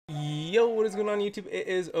Yo, what is going on YouTube? It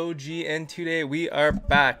is OG and today we are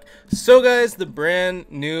back. So guys, the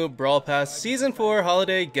brand new Brawl Pass Season 4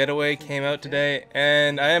 Holiday Getaway came out today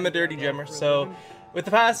and I am a dirty gemmer, so with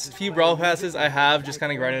the past few Brawl Passes I have just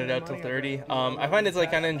kind of grinded it out till 30. I find it's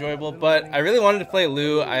like kind of enjoyable, but I really wanted to play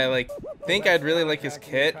Lou. I think I'd really like his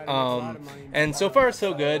kit, and so far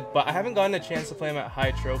so good, but I haven't gotten a chance to play him at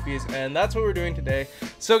high trophies, and that's what we're doing today.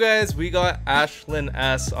 So guys, we got Ashlyn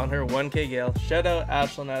S on her 1k Gale. Shout out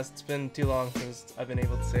Ashlyn S. It's been too long since I've been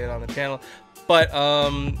able to say it on the channel. But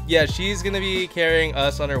yeah, she's gonna be carrying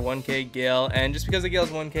us on her 1k Gale, and just because the Gale's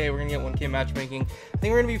 1k, we're gonna get 1k matchmaking. I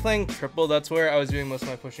think we're gonna be playing triple. That's where I was doing most of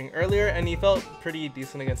my pushing earlier, and he felt pretty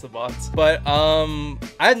decent against the bots. But I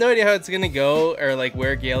had no idea how it's gonna go, or like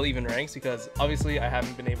where Gale even ranks, because obviously I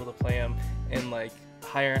haven't been able to play him in like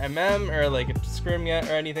higher or like a scrim yet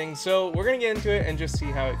or anything, so we're gonna get into it and just see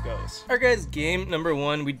how it goes. Alright guys, game number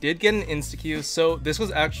 1, we did get an insta-queue. So this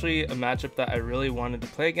was actually a matchup that I really wanted to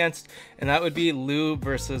play against, and that would be Lou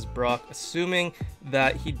versus Brock, assuming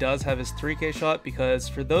that he does have his 3k shot, because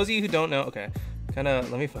for those of you who don't know, okay,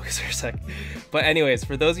 let me focus for a sec. But anyways,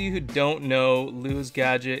 for those of you who don't know, Lou's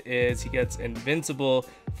gadget is he gets invincible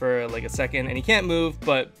for like a second and he can't move,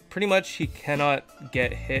 but pretty much he cannot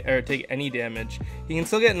get hit or take any damage. He can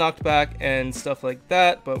still get knocked back and stuff like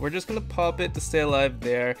that, but we're just gonna pop it to stay alive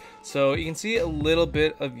there. So you can see a little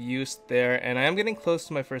bit of use there, and I am getting close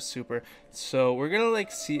to my first super, so we're gonna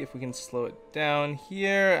like see if we can slow it down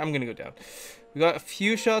here. I'm gonna go down. We got a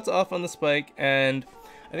few shots off on the spike, and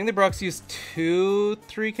I think the Brock's used 2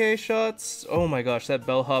 3k shots. Oh my gosh, that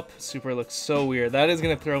bellhop super looks so weird. That is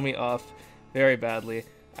gonna throw me off very badly.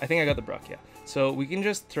 I think I got the Brock, yeah. So we can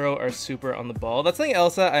just throw our super on the ball. That's something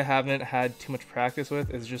else that I haven't had too much practice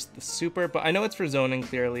with, is just the super, but I know it's for zoning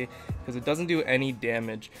clearly because it doesn't do any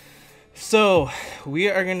damage. So we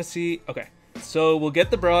are gonna see, okay. So we'll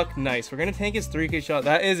get the Brock, nice. We're gonna tank his 3k shot.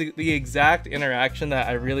 That is the exact interaction that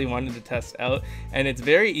I really wanted to test out, and it's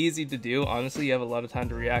very easy to do. Honestly, you have a lot of time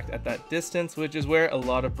to react at that distance, which is where a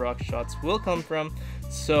lot of Brock shots will come from.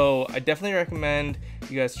 So I definitely recommend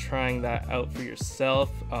you guys trying that out for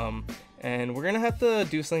yourself. And we're gonna have to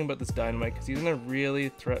do something about this dynamite because he's gonna really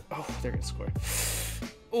threat. Oh, they're gonna score.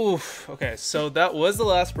 Oof. Okay, so that was the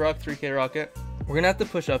last Brock 3k rocket. We're gonna have to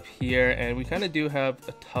push up here, and we kind of do have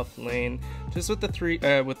a tough lane just with the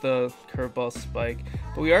curveball spike,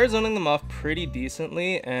 but we are zoning them off pretty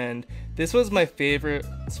decently, and this was my favorite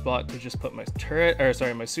spot to just put my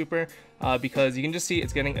my super, because you can just see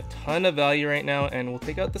it's getting a ton of value right now. And we'll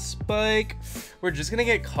take out the spike. We're just gonna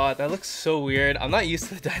get caught. That looks so weird. I'm not used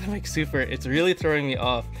to the dynamic super. It's really throwing me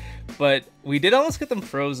off, but we did almost get them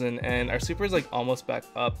frozen, and our super is like almost back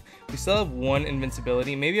up. We still have 1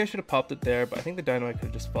 invincibility. Maybe I should have popped it there, but I think the dynamite could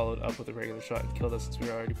have just followed up with a regular shot and killed us since we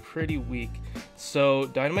were already pretty weak. So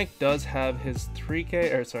dynamite does have his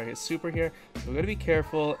 3k, or sorry, his super here, so we gotta be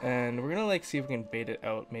careful, and we're gonna like see if we can bait it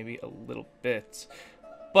out maybe a little bit.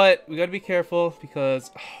 But we gotta be careful because,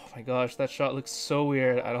 oh my gosh, that shot looks so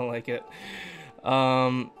weird. I don't like it.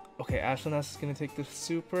 Okay, Ashlyn S is gonna take the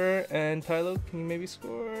super, and Tylo, can you maybe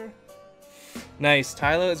score? Nice,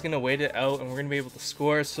 Tylo is gonna wait it out, and we're gonna be able to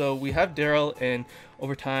score. So we have Daryl in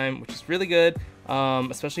overtime, which is really good,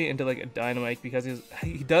 especially into like a dynamite, because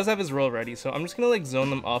he does have his roll ready. So I'm just gonna like zone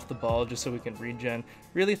them off the ball just so we can regen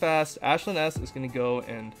really fast. Ashlyn S is gonna go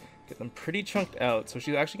and get them pretty chunked out, so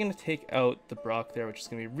she's actually going to take out the Brock there, which is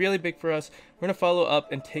going to be really big for us. We're going to follow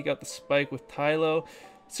up and take out the spike with Tylo.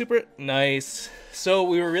 Super nice. So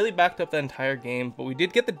we were really backed up that entire game, but we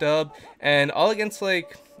did get the dub, and all against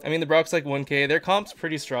like, I mean, the Brock's like 1k. Their comp's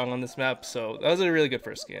pretty strong on this map, so that was a really good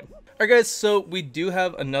first game. Alright guys, so we do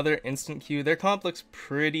have another instant queue. Their comp looks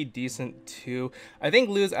pretty decent too. I think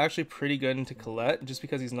Lou's actually pretty good into Colette, just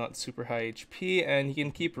because he's not super high HP and he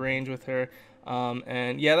can keep range with her.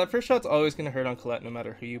 And yeah, that first shot's always going to hurt on Colette no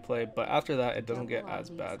matter who you play, but after that it doesn't get as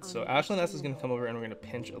bad. So Ashlyn S is going to come over and we're going to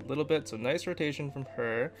pinch a little bit, so nice rotation from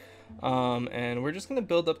her. And we're just going to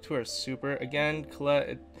build up to our super. Again, Colette,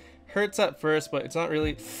 it hurts at first, but it's not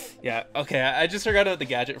really, yeah, okay, I just forgot about the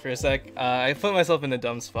gadget for a sec. I put myself in a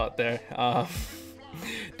dumb spot there.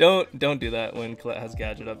 Don't do that when Colette has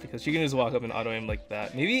gadget up, because she can just walk up and auto aim like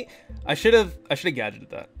that. Maybe I should have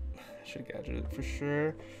gadgeted that. I should have gadgeted it for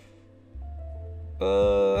sure.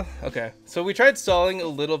 Okay, so we tried stalling a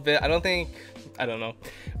little bit. I don't know.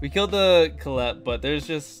 We killed the Colette, but there's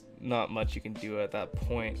just not much you can do at that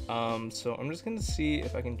point. So I'm just gonna see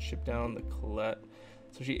if I can chip down the Colette.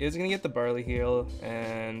 So she is gonna get the barley heal,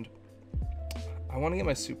 and I want to get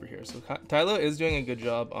my super here. So Tylo is doing a good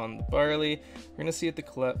job on the barley. We're gonna see if the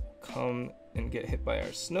Colette come and get hit by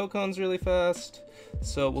our snow cones really fast.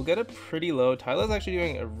 So we'll get it pretty low. Tyler's actually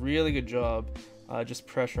doing a really good job just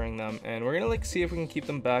pressuring them, and we're gonna like see if we can keep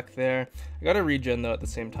them back there. I gotta regen though at the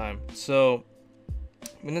same time, so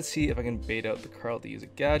I'm gonna see if I can bait out the Carl to use a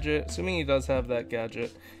gadget, assuming he does have that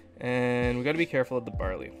gadget. And we gotta be careful of the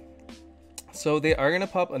Barley. So they are gonna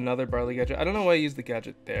pop another Barley gadget. I don't know why I used the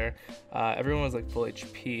gadget there. Everyone was like full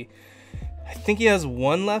HP. I think he has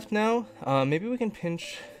one left now. Maybe we can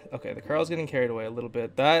pinch. Okay, the Carl's getting carried away a little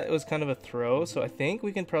bit. That was kind of a throw, so I think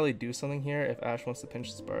we can probably do something here if Ash wants to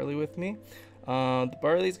pinch this Barley with me. The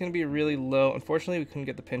Barley is going to be really low. Unfortunately, we couldn't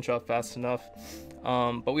get the pinch off fast enough.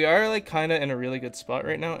 But we are like kind of in a really good spot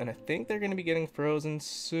right now, and I think they're going to be getting frozen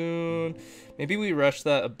soon. Maybe we rushed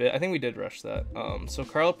that a bit. I think we did rush that. So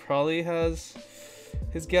Carl probably has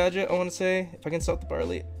his gadget, I want to say, if I can stop the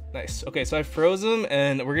Barley. Nice. Okay, so I froze him,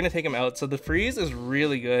 and we're going to take him out. So the freeze is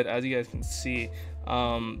really good, as you guys can see.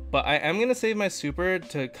 But I am going to save my super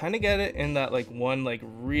to kind of get it in that like one like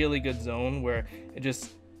really good zone where it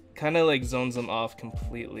just kind of like zones them off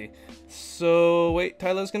completely. So wait,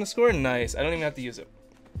 Tyler's going to score? Nice. I don't even have to use it.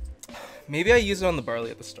 Maybe I use it on the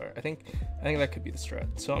Barley at the start. I think that could be the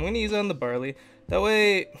strat. So I'm going to use it on the Barley. That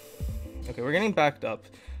way, okay, we're getting backed up.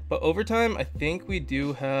 But overtime, I think we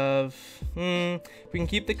do have, we can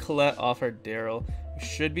keep the Colette off our Daryl. We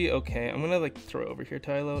should be okay. I'm gonna like throw over here,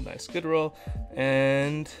 Tylo. Nice, good roll.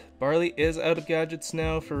 And Barley is out of gadgets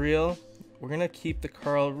now, for real. We're gonna keep the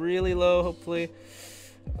Carl really low, hopefully.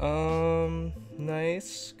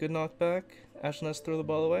 Nice, good knockback. Ash, let's throw the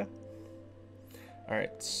ball away. All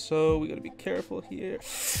right, so we gotta be careful here.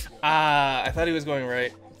 I thought he was going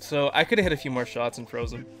right. So I could have hit a few more shots and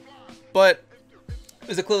froze him. But it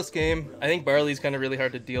was a close game. I think Barley's kind of really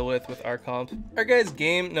hard to deal with our comp. Alright guys,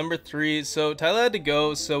 game number 3. So Tyler had to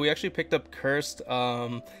go, so we actually picked up Cursed.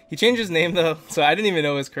 He changed his name though, so I didn't even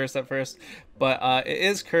know it was Cursed at first. But it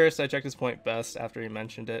is Cursed. I checked his point best after he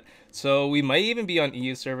mentioned it. So we might even be on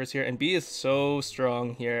EU servers here, and B is so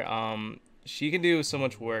strong here. She can do so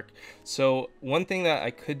much work. So one thing that I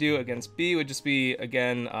could do against B would just be,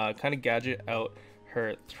 again, kind of gadget out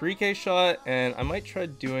her 3k shot, and I might try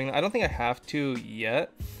doing, I don't think I have to yet.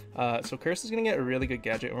 So Curse is gonna get a really good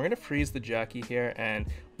gadget, and we're gonna freeze the Jackie here and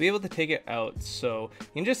be able to take it out. So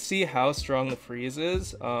you can just see how strong the freeze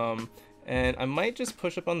is. And I might just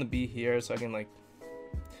push up on the B here so I can like,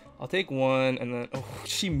 I'll take one, and then, oh,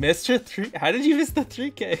 she missed her 3. How did you miss the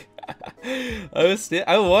 3k?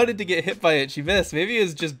 I wanted to get hit by it. She missed. Maybe it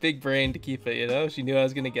was just big brain to keep it, you know? She knew I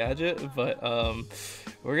was gonna gadget, but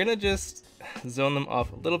we're gonna just zone them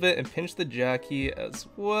off a little bit and pinch the Jackie as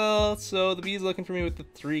well. So the B's looking for me with the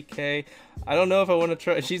 3k. I don't know if I want to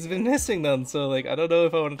try. She's been missing them, so like I don't know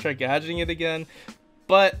if I want to try gadgeting it again.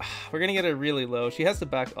 But we're gonna get her really low. She has to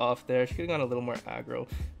back off there. She could have gone a little more aggro,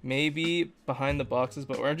 maybe behind the boxes.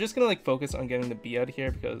 But we're just gonna like focus on getting the B out of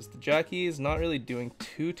here because the Jackie is not really doing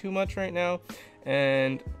too much right now.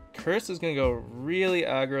 And Curse is gonna go really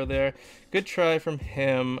aggro there. Good try from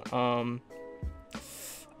him.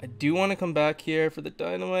 I do want to come back here for the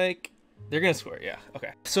Dynamite. They're gonna score, yeah,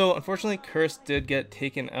 okay. So unfortunately, Curse did get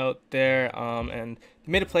taken out there, and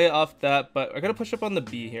they made a play off that, but I gotta push up on the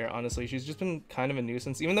B here, honestly. She's just been kind of a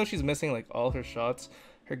nuisance. Even though she's missing like all her shots,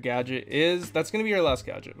 her gadget that's gonna be her last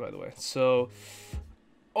gadget, by the way. So,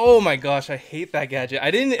 oh my gosh, I hate that gadget. I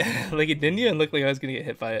didn't, like it didn't even look like I was gonna get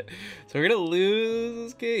hit by it. So we're gonna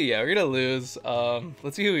lose, okay, yeah, we're gonna lose.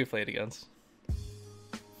 Let's see who we played against.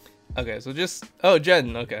 Okay, so just, oh,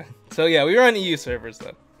 Jen, okay. So yeah, we were on EU servers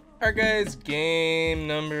then. Alright guys, game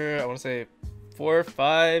number, I want to say 4 or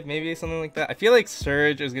 5, maybe something like that. I feel like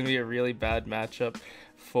Surge is going to be a really bad matchup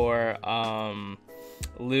for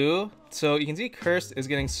Lou. So you can see Cursed is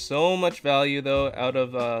getting so much value though out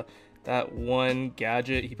of that one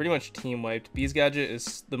gadget. He pretty much team wiped. B's gadget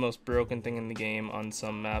is the most broken thing in the game on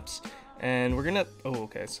some maps. And we're going to, oh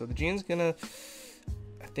okay, so the Gene's going to,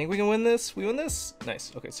 I think we can win this. We win this?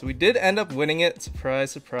 Nice. Okay, so we did end up winning it.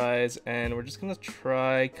 Surprise, surprise. And we're just going to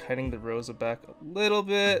try kiting the Rosa back a little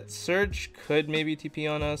bit. Surge could maybe TP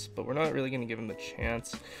on us, but we're not really going to give him the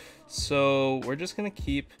chance. So we're just going to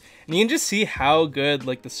keep... And you can just see how good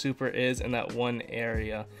like the super is in that one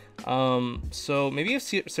area. So maybe if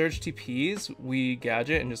Surge TPs, we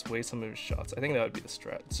gadget and just waste some of his shots. I think that would be the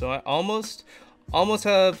strat. So I almost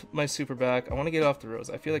have my super back. I want to get off the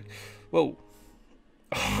Rosa. I feel like... Whoa.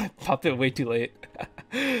 Oh, I popped it way too late.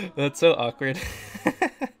 That's so awkward.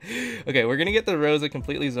 Okay, we're gonna get the Rosa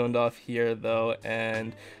completely zoned off here though,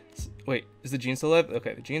 and wait, is the Gene still alive?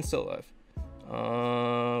 Okay, the Gene's still alive.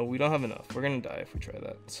 We don't have enough. We're gonna die if we try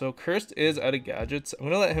that. So Cursed is out of gadgets. I'm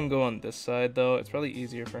gonna let him go on this side though. It's probably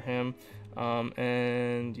easier for him.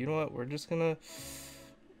 And you know what? We're just gonna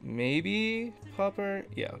maybe pop our,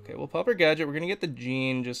 yeah, okay, we'll pop our gadget. We're gonna get the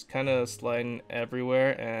Gene just kind of sliding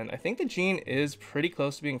everywhere, and I think the Gene is pretty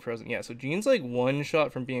close to being frozen. Yeah, so Gene's like one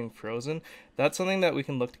shot from being frozen. That's something that we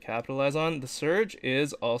can look to capitalize on. The Surge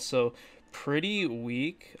is also pretty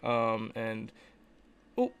weak, and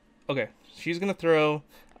oh, okay, she's gonna throw.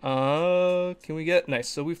 Can we get, nice,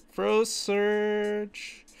 so we froze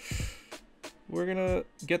Surge. We're gonna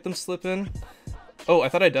get them slipping. Oh, I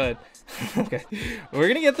thought I died. Okay, we're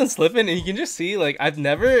gonna get them slipping, and you can just see, like, I've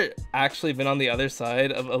never actually been on the other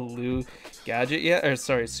side of a Lou gadget yet, or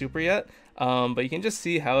sorry, super yet. But you can just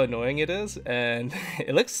see how annoying it is, and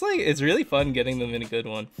it looks like it's really fun getting them in a good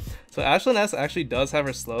one. So Ashlyn S actually does have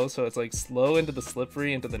her slow, so it's like slow into the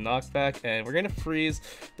slippery, into the knockback, and we're gonna freeze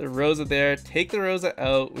the Rosa there, take the Rosa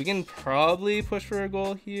out. We can probably push for a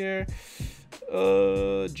goal here.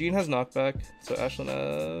 Gene has knockback, so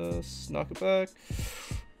Ashlyn S, knock it back.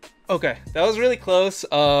 Okay, that was really close.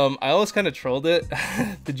 I almost kind of trolled it.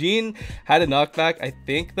 The Gene had a knockback, I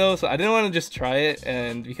think, though, so I didn't want to just try it,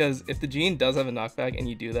 and because if the Gene does have a knockback and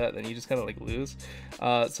you do that, then you just kind of like lose.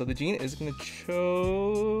 So the Gene is gonna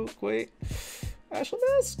choke. Wait, Ashlyn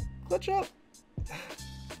S, clutch up.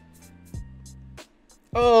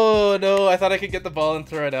 Oh no, I thought I could get the ball and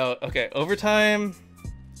throw it out. Okay, overtime.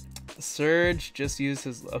 Surge just used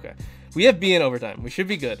his, okay, we have B in overtime. We should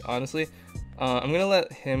be good, honestly. I'm gonna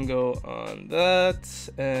let him go on that,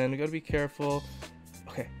 and we gotta be careful.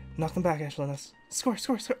 Okay, knock them back, Ashlyn S. Score,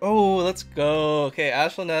 score, score. Oh, let's go. Okay,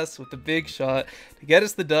 Ashlyn S with the big shot to get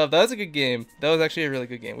us the dub. That was a good game. That was actually a really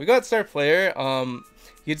good game. We got star player.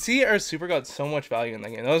 You can see our super got so much value in that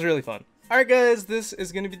game. That was really fun. Alright guys, this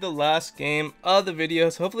is going to be the last game of the video,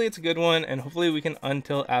 so hopefully it's a good one, and hopefully we can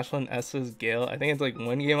untilt Ashlyn S's Gale. I think it's like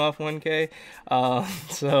one game off 1k,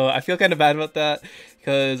 so I feel kind of bad about that,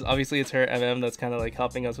 because obviously it's her MM that's kind of like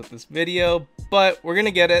helping us with this video, but we're going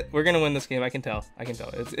to get it. We're going to win this game, I can tell.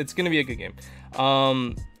 It's going to be a good game.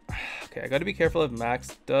 Okay, I got to be careful if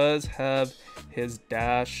Max does have his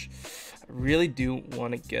dash. I really do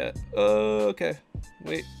want to get, okay,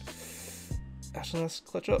 wait, Ashlyn S,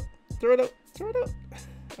 clutch up. Throw it out, throw it out.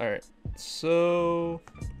 All right, so,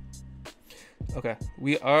 okay,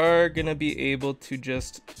 we are gonna be able to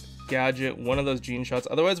just gadget one of those Gene shots.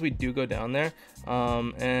 Otherwise, we do go down there.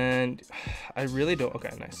 And I really don't, okay,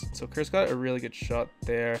 nice. So Curse got a really good shot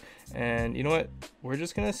there. And you know what? We're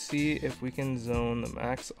just gonna see if we can zone the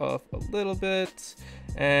Max off a little bit.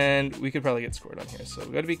 And we could probably get scored on here. So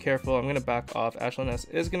we gotta be careful. I'm gonna back off. Ashlyn S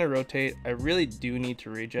is gonna rotate. I really do need to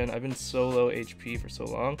regen. I've been so low HP for so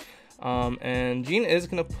long. And Gene is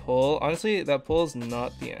gonna pull. Honestly, that pull is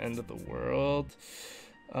not the end of the world.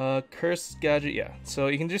 Cursed gadget, yeah. So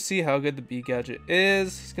you can just see how good the B gadget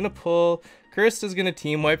is. He's gonna pull. Cursed is gonna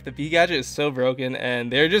team wipe. The B gadget is so broken,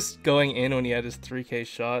 and they're just going in when he had his 3k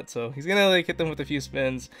shot. So he's gonna like hit them with a few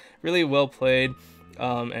spins. Really well played.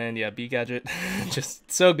 And yeah, B gadget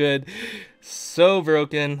just so good, so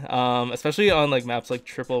broken, especially on like maps like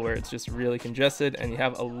Triple where it's just really congested and you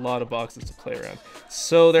have a lot of boxes to play around.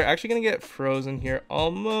 So they're actually gonna get frozen here.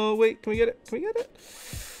 Almost, wait, can we get it? Can we get it?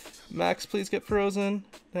 Max, please get frozen.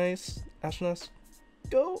 Nice. Ashlyn S,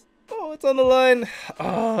 go. Oh, it's on the line.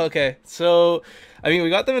 Oh, okay. So, I mean, we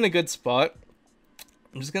got them in a good spot.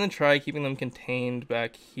 I'm just going to try keeping them contained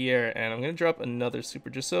back here, and I'm going to drop another super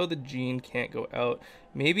just so the Gene can't go out.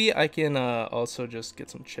 Maybe I can also just get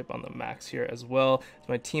some chip on the Max here as well, so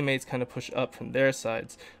my teammates kind of push up from their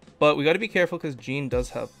sides. But we got to be careful because Gene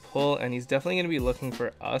does have pull, and he's definitely going to be looking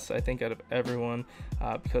for us, I think, out of everyone,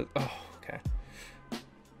 because, oh, okay.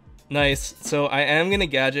 Nice. So I am going to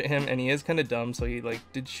gadget him, and he is kind of dumb, so he like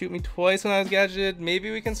did shoot me twice when I was gadgeted.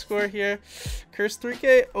 Maybe we can score here. Curse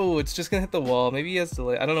 3k. Oh, it's just going to hit the wall. Maybe he has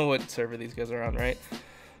delay. I don't know what server these guys are on, right?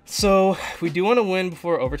 So we do want to win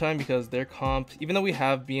before overtime because their comp, even though we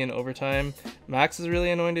have B in overtime, Max is really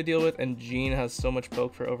annoying to deal with, and Gene has so much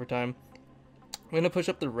poke for overtime. I'm going to push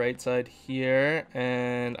up the right side here,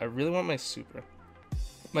 and I really want my super.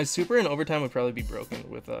 My super in overtime would probably be broken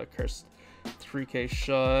with Curse 3k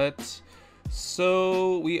shot.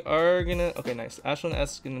 So we are gonna, okay, nice. Ashlyn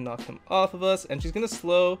S is gonna knock him off of us, and she's gonna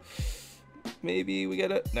slow. Maybe we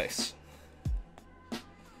get it. Nice.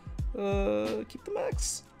 Keep the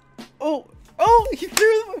Max. Oh, he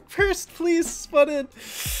threw the first, please, spotted.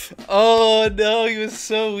 Oh no, he was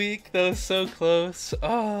so weak. That was so close.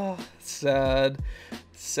 Oh,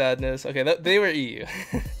 sadness. Okay, they were EU.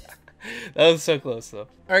 That was so close though.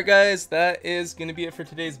 Alright guys, that is going to be it for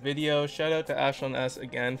today's video. Shout out to Ashlyn S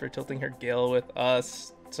again for tilting her Gale with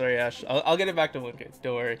us. Sorry Ash, I'll get it back to 1k,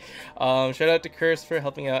 don't worry. Shout out to Curse for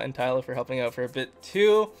helping out and Tyler for helping out for a bit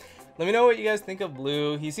too. Let me know what you guys think of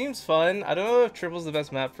blue. He seems fun. I don't know if triple's the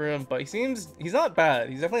best map for him, but he's not bad.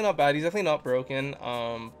 He's definitely not bad. He's definitely not broken.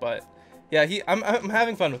 But yeah, I'm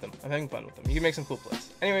having fun with him. I'm having fun with him. He can make some cool plays.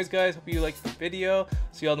 Anyways, guys, hope you liked the video.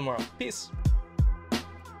 See y'all tomorrow. Peace.